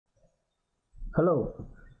Hello,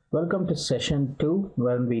 welcome to session 2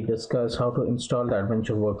 when we discuss how to install the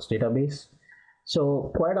AdventureWorks database. So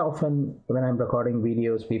quite often when I'm recording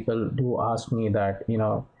videos, people do ask me that,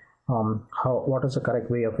 what is the correct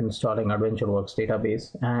way of installing AdventureWorks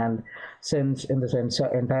database? And since in this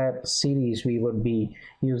entire series we would be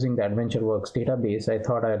using the AdventureWorks database, I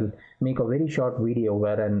thought I'll make a very short video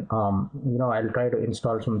wherein I'll try to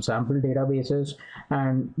install some sample databases,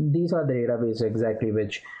 and these are the databases exactly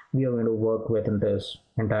which we are going to work with in this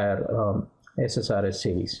entire SSRS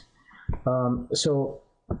series. So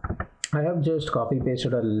I have just copy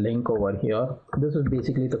pasted a link over here. This is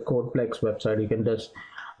basically the Codeplex website. You can just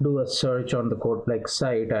do a search on the Codeplex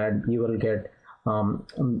site and you will get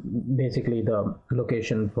basically the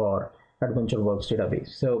location for AdventureWorks database.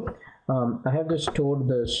 So I have just stored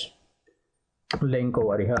this link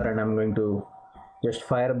over here, and I'm going to just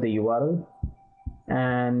fire up the URL,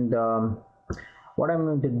 and what I'm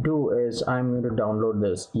going to do is I'm going to download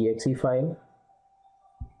this exe file.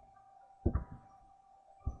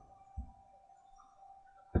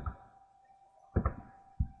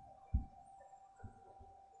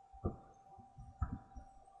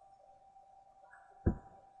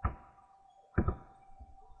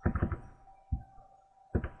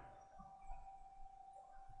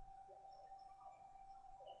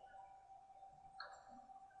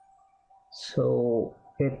 So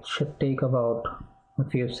it should take about a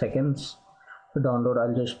few seconds to download.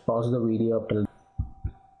 I'll just pause the video up till.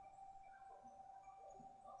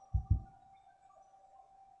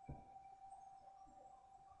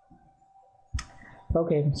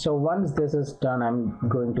 Okay, so once this is done, I'm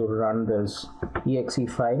going to run this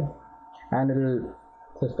exe file, and it'll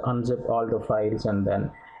just unzip all the files, and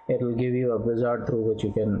then it'll give you a wizard through which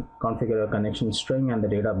you can configure a connection string, and the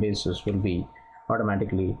databases will be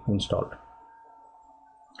automatically installed.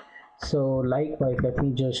 So likewise, let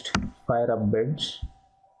me just fire up bids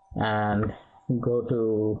and go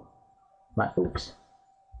to my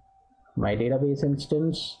database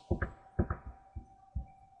instance.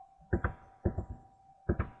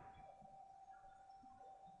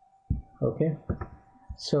 Okay,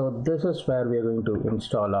 so this is where we are going to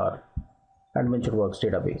install our AdventureWorks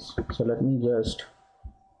database. So let me just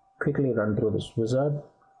quickly run through this wizard.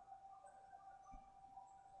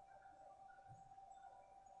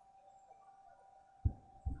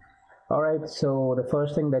 Alright, so the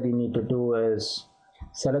first thing that you need to do is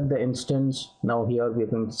select the instance. Now here we're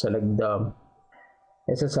going to select the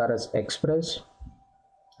SSRS Express,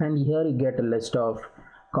 and here you get a list of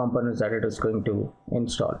components that it is going to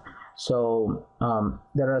install. So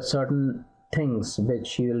there are certain things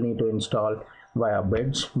which you will need to install via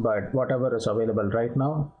bids, but whatever is available right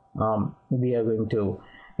now, we are going to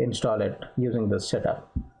install it using this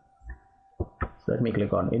setup. So let me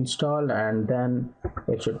click on install, and then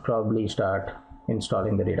it should probably start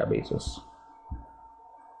installing the databases.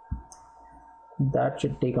 That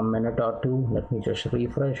should take a minute or two. Let me just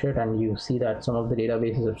refresh it, and you see that some of the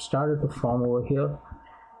databases have started to form over here.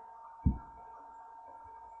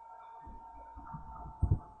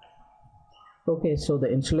 Okay, so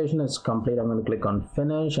the installation is complete. I'm going to click on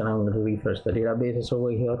finish, and I'm going to refresh the databases over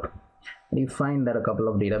here, and you find that a couple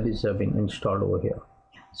of databases have been installed over here.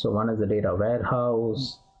 So one is the data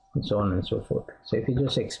warehouse, and so on and so forth. So if you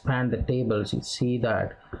just expand the tables, you see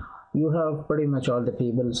that you have pretty much all the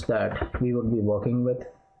tables that we would be working with.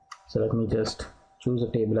 So let me just choose a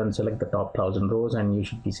table and select the top 1000 rows, and you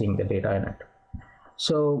should be seeing the data in it.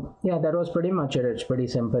 So yeah, that was pretty much it. It's pretty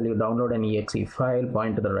simple. You download an exe file,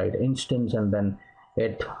 point to the right instance, and then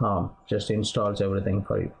it just installs everything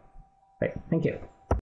for you. Right, thank you.